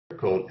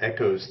called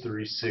Echoes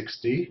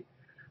 360.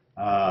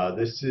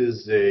 This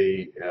is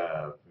a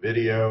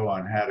video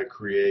on how to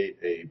create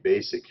a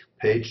basic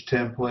page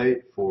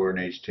template for an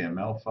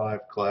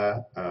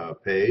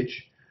HTML5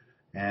 page,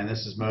 and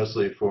this is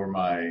mostly for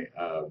my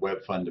Web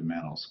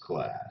Fundamentals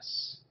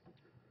class.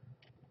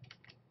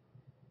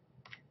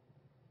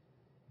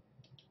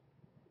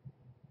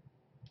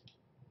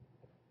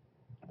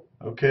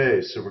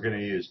 Okay, so we're going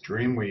to use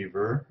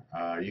Dreamweaver.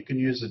 You can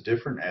use a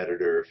different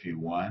editor if you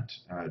want.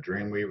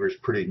 Dreamweaver is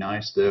pretty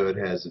nice though. It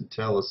has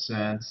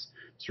IntelliSense.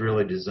 It's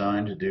really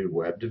designed to do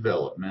web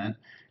development,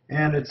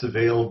 and it's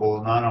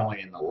available not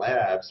only in the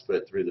labs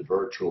but through the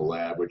virtual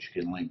lab, which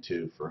you can link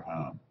to for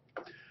home.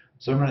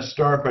 So I'm going to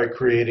start by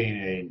creating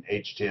an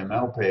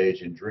HTML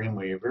page in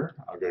Dreamweaver.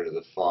 I'll go to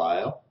the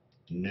File,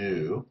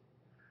 New,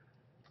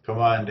 come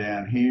on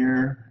down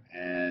here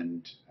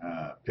and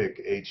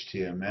pick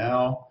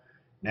HTML.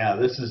 Now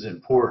this is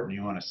important.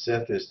 You want to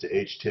set this to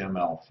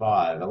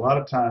HTML5. A lot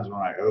of times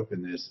when I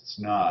open this, it's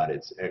not.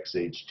 It's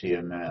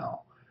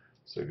XHTML.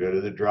 So go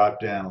to the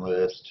drop-down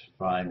list,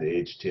 find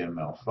the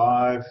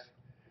HTML5,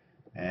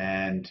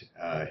 and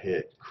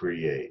hit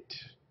Create.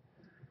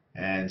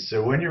 And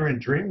so when you're in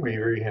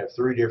Dreamweaver, you have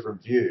three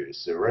different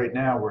views. So right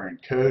now we're in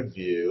Code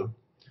View.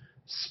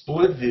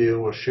 Split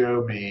View will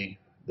show me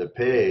the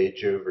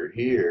page over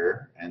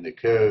here and the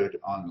code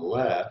on the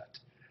left.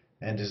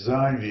 And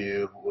Design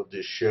View will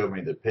just show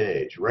me the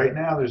page. Right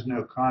now there's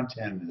no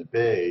content in the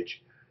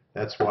page.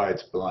 That's why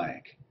it's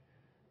blank.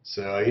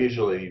 So I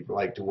usually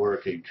like to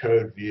work in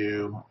Code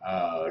View.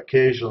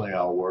 Occasionally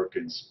I'll work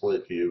in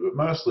Split View, but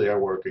mostly I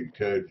work in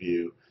Code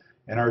View.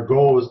 And our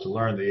goal is to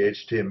learn the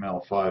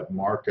HTML5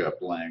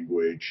 markup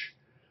language.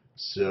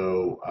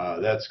 So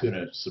that's going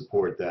to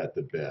support that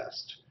the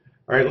best.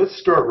 All right, let's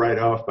start right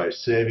off by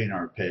saving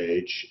our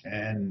page.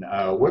 And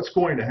what's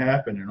going to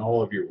happen in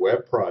all of your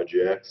web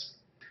projects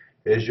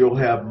is you'll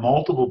have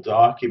multiple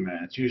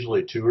documents,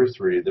 usually 2 or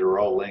 3, that are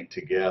all linked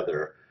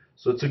together.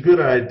 So it's a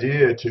good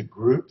idea to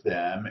group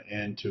them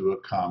into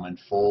a common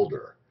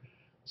folder.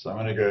 So I'm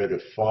going to go to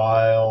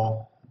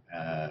File,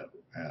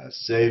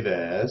 Save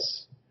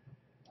As,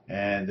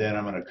 and then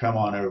I'm going to come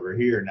on over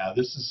here. Now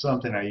this is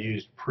something I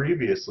used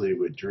previously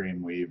with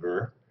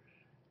Dreamweaver,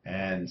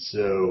 and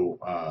so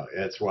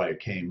that's why it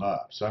came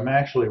up. So I'm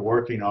actually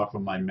working off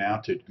of my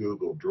mounted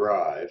Google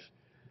Drive.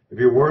 If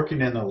you're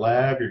working in the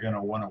lab, you're going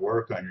to want to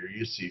work on your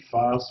UC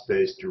file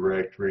space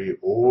directory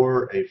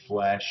or a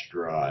flash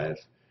drive.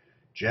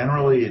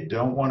 Generally, you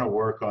don't want to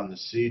work on the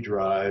C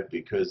drive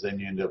because then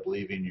you end up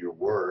leaving your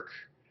work,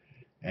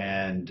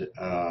 and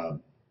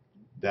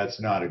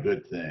that's not a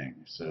good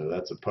thing. So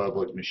that's a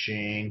public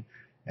machine,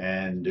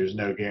 and there's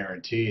no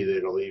guarantee that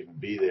it'll even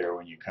be there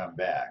when you come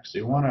back. So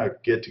you want to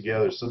get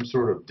together some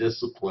sort of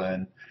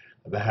discipline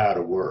about how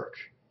to work.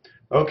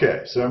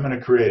 Okay, so I'm going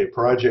to create a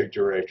project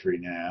directory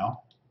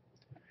now.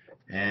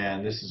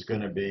 And this is going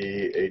to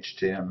be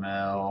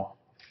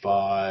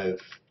HTML5,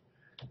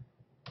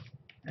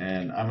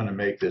 and I'm going to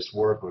make this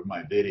work with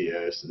my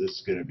video, so this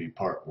is going to be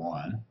part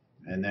 1.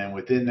 And then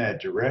within that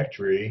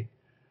directory,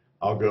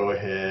 I'll go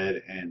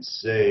ahead and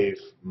save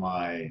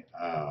my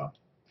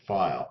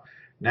file.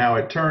 Now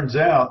it turns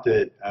out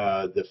that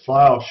the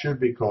file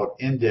should be called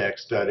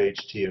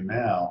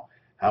index.html.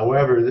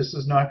 However, this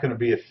is not going to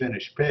be a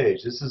finished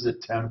page. This is a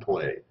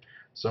template.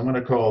 So I'm going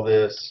to call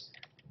this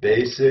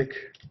basic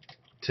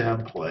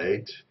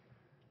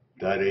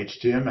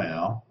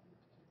template.html,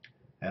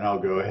 and I'll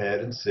go ahead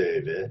and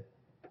save it.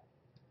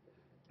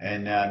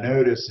 And now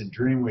notice in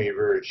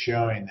Dreamweaver it's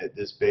showing that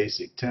this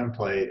basic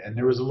template, and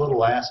there was a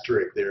little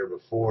asterisk there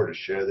before to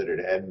show that it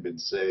hadn't been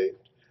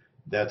saved.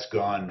 That's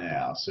gone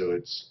now, so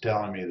it's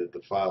telling me that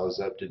the file is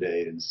up to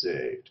date and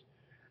saved.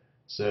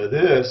 So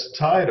this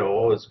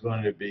title is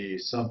going to be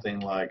something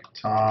like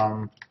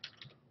Tom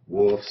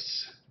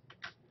Wolf's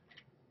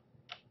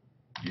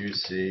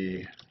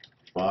UC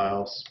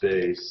file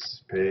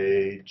space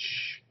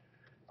page,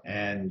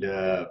 and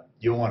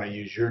you'll want to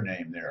use your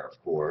name there, of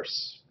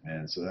course.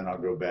 And so then I'll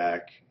go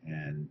back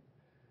and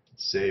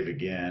save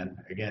again.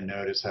 Again,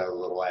 notice how the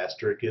little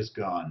asterisk is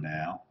gone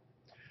now.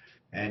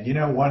 And you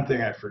know, one thing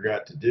I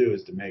forgot to do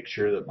is to make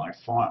sure that my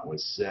font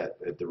was set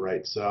at the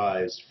right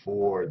size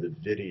for the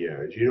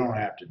videos. You don't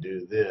have to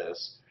do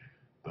this,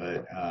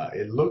 but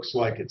it looks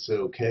like it's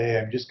okay.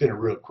 I'm just going to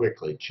real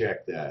quickly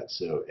check that.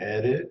 So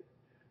Edit,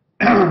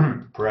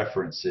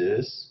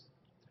 Preferences,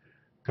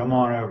 come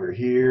on over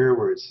here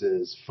where it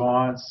says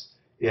Fonts.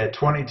 Yeah,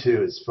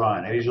 22 is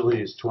fine. I usually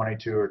use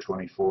 22 or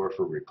 24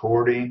 for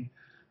recording.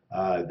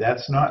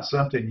 That's not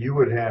something you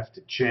would have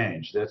to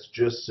change. That's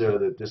just so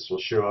that this will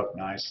show up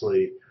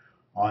nicely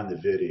on the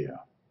video.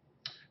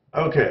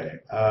 Okay,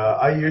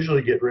 I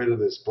usually get rid of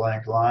this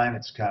blank line.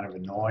 It's kind of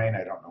annoying.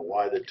 I don't know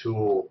why the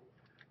tool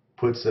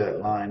puts that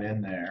line in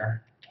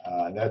there.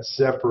 That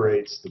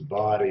separates the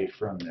body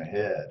from the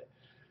head.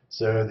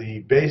 So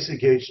the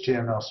basic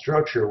HTML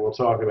structure we'll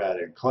talk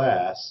about in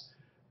class,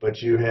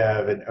 but you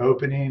have an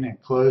opening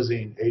and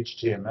closing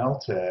HTML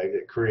tag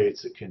that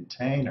creates a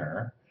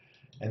container,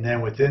 and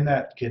then within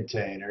that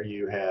container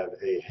you have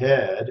a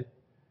head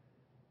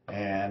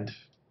and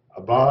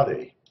a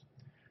body.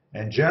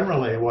 And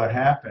generally what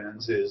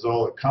happens is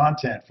all the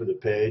content for the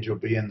page will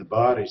be in the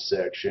body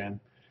section,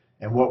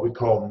 and what we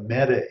call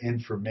meta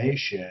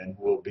information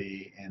will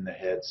be in the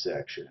head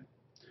section.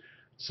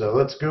 So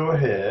let's go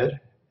ahead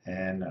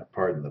and,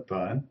 pardon the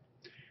pun,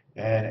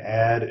 and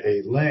add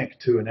a link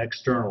to an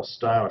external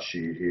style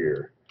sheet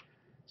here.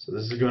 So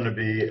this is going to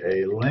be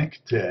a link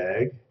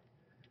tag,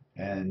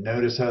 and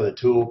notice how the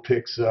tool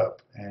picks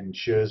up and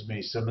shows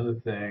me some of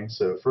the things.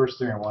 So first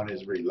thing I want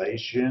is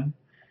relation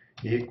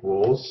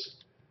equals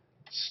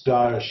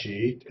style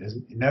sheet.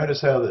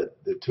 Notice how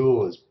the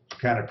tool is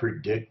kind of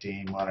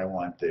predicting what I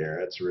want there.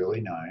 That's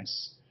really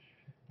nice.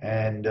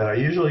 And I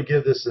usually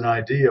give this an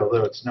ID,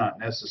 although it's not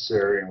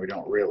necessary and we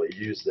don't really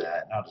use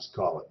that. And I'll just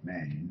call it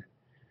main.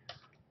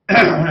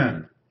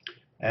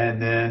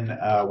 And then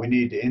we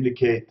need to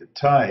indicate the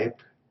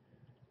type.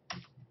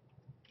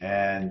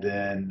 And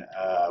then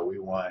we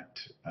want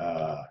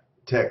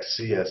text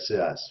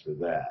CSS for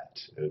that.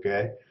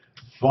 Okay.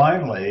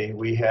 Finally,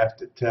 we have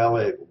to tell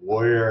it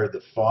where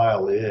the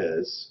file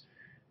is.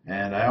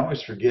 And I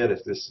always forget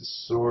if this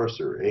is source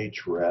or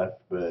href,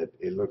 but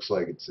it looks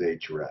like it's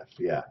href.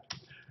 Yeah.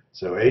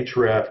 So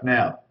href.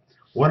 Now,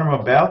 what I'm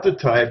about to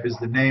type is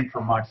the name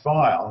for my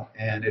file,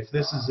 and if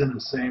this is in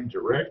the same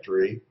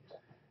directory,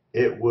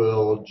 it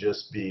will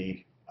just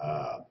be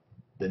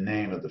the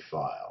name of the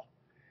file.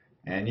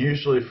 And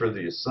usually for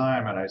the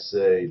assignment, I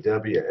say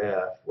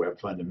wf web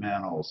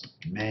fundamentals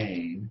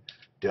main.css.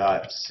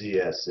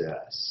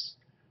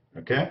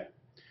 Okay?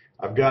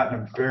 I've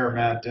gotten a fair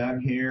amount done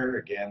here.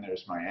 Again,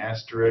 there's my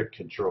asterisk,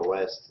 Control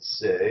S to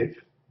save.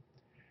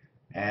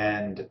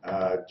 And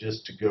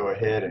just to go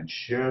ahead and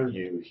show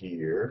you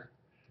here,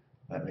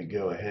 let me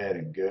go ahead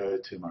and go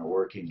to my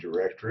working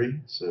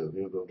directory. So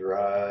Google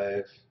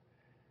Drive,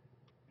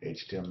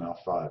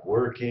 HTML5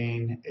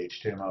 working,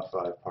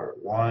 HTML5 Part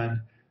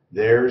 1.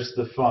 There's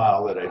the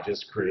file that I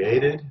just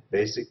created,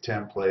 basic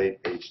template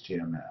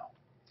HTML.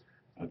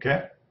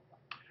 Okay?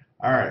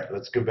 All right,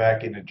 let's go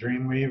back into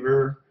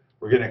Dreamweaver.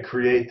 We're going to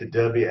create the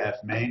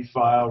WF main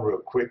file real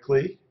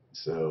quickly.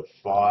 So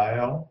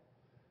File,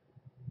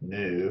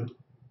 New.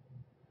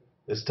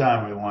 This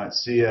time we want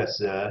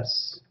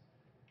CSS,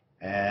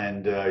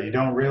 and you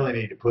don't really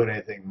need to put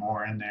anything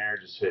more in there.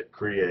 Just hit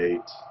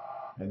Create,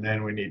 and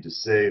then we need to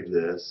save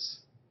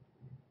this.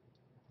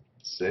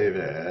 Save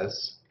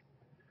as,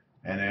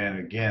 and then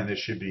again this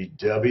should be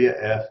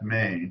WF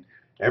main.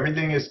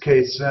 Everything is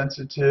case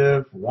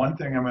sensitive. One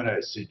thing I'm going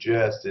to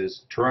suggest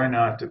is try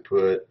not to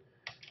put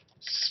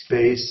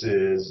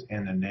spaces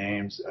in the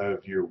names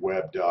of your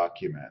web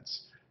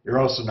documents. You're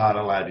also not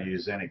allowed to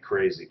use any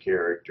crazy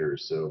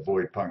characters, so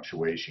avoid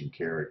punctuation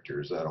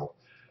characters. That'll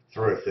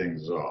throw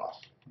things off.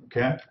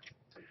 Okay?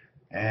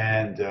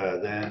 And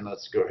then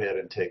let's go ahead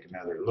and take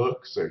another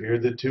look. So here are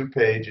the two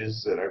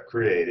pages that I've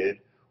created.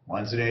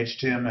 One's an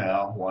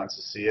HTML, one's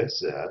a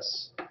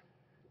CSS.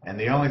 And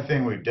the only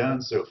thing we've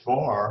done so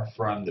far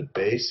from the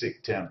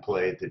basic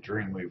template that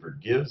Dreamweaver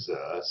gives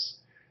us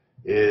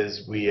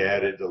is we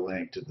added the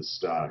link to the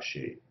style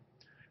sheet.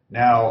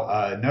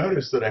 Now,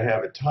 notice that I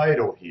have a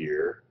title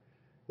here.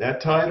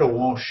 That title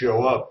won't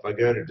show up. If I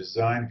go to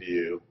Design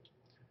View,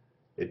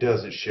 it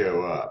doesn't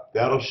show up.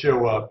 That'll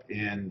show up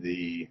in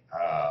the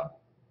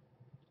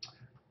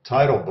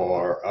title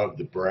bar of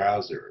the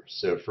browser.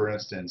 So, for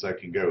instance, I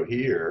can go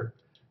here,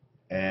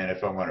 and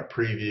if I want to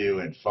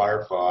preview in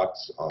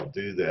Firefox, I'll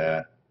do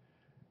that.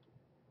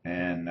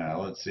 And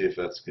let's see if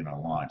that's going to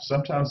launch.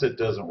 Sometimes it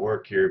doesn't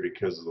work here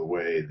because of the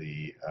way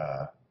the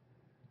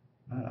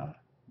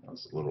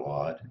that's a little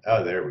odd.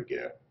 Oh, there we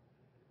go.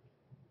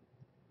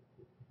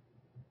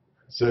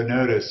 So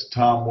notice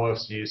Tom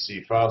Wolf's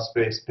UC file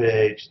space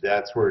page.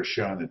 That's where it's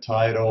showing the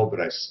title, but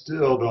I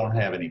still don't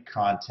have any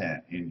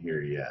content in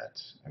here yet.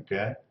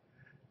 Okay.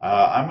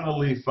 I'm going to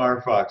leave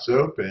Firefox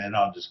open.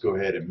 I'll just go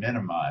ahead and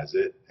minimize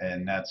it,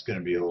 and that's going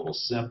to be a little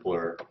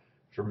simpler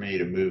for me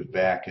to move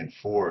back and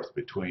forth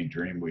between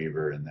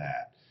Dreamweaver and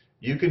that.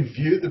 You can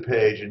view the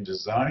page in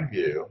Design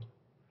View.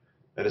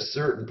 At a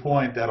certain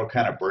point, that'll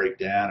kind of break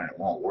down and it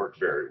won't work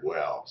very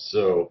well.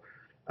 So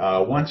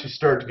once you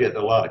start to get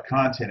a lot of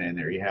content in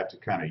there, you have to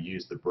kind of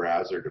use the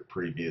browser to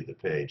preview the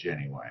page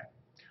anyway.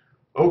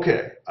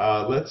 Okay,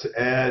 let's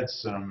add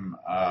some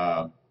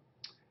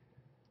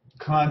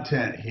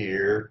content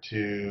here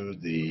to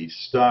the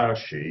style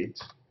sheet.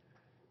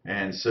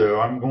 And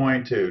so I'm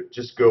going to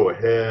just go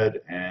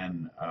ahead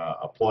and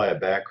apply a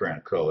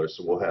background color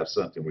so we'll have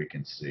something we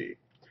can see.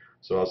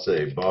 So I'll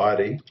say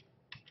body,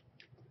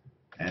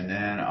 and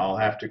then I'll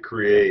have to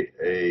create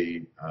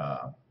a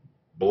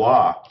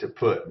block to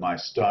put my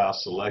style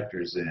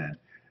selectors in.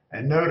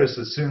 And notice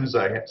as soon as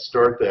I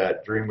start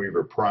that,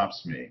 Dreamweaver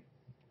prompts me.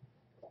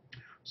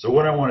 So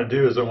what I want to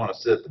do is I want to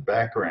set the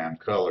background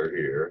color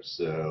here.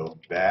 So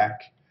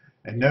back,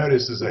 and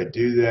notice as I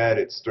do that,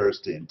 it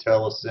starts to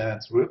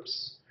IntelliSense.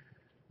 Whoops.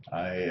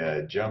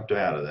 I jumped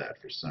out of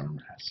that for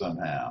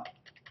somehow.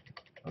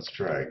 Let's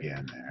try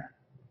again there.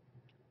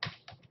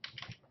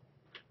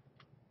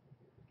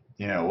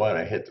 you know what,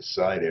 I hit the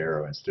side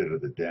arrow instead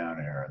of the down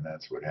arrow, and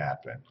that's what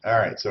happened. All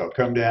right, so I'll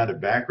come down to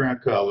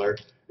background color.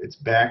 It's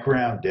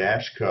background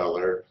dash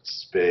color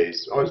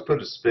space. Always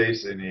put a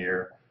space in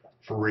here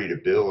for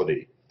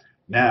readability.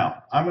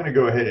 Now, I'm going to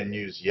go ahead and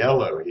use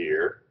yellow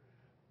here,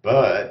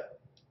 but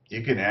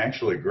you can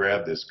actually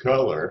grab this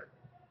color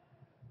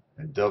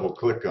and double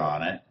click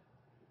on it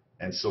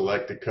and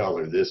select the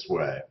color this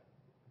way.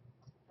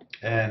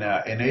 And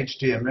in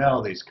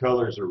HTML, these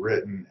colors are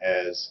written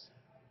as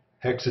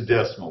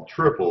hexadecimal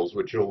triples,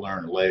 which you'll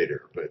learn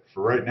later. But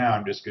for right now,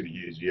 I'm just going to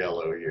use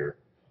yellow here.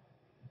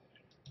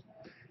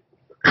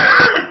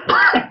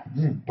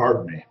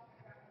 Pardon me.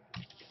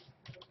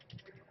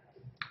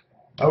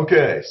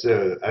 Okay,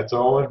 so that's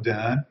all I've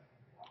done.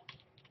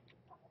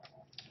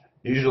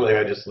 Usually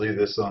I just leave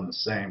this on the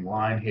same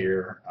line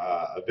here.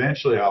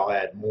 Eventually I'll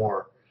add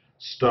more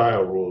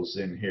style rules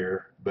in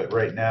here, but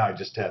right now I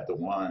just have the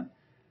one.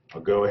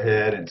 I'll go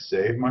ahead and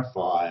save my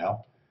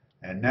file.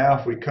 And now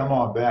if we come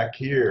on back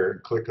here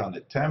and click on the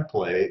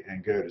template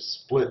and go to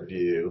split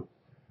view,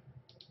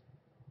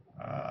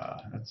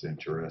 that's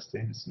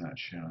interesting, it's not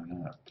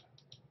showing up.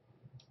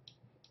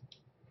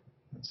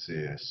 Let's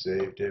see, I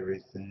saved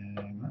everything.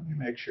 Let me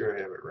make sure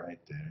I have it right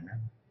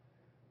there.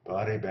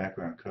 Body,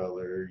 background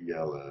color,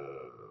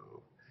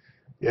 yellow.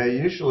 Yeah,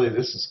 usually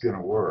this is going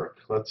to work.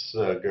 Let's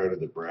go to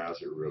the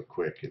browser real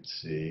quick and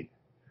see.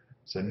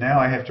 So now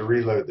I have to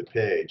reload the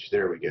page.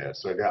 There we go.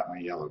 So I got my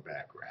yellow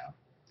background.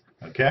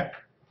 Okay?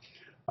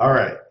 All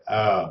right.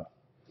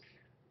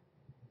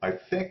 I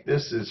think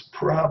this is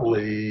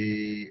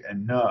probably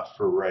enough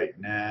for right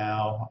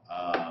now.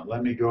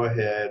 Let me go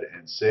ahead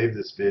and save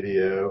this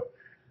video.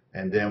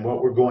 And then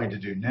what we're going to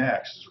do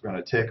next is we're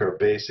going to take our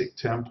basic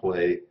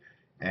template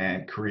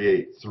and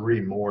create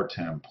 3 more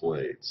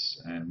templates.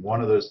 And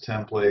one of those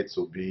templates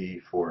will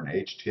be for an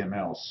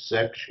HTML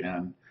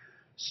section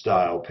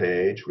style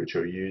page, which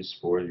are used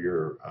for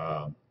your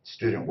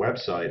student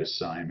website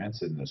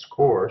assignments in this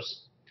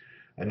course.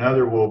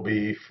 Another will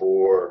be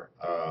for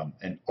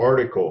an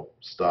article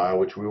style,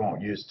 which we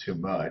won't use too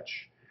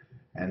much.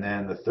 And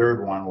then the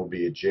third one will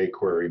be a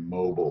JQuery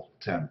Mobile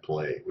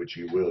template, which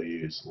you will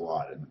use a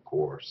lot in the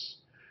course.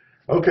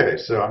 Okay,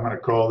 so I'm going to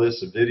call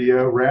this a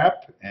video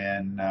wrap,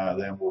 and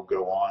then we'll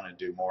go on and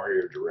do more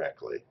here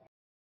directly.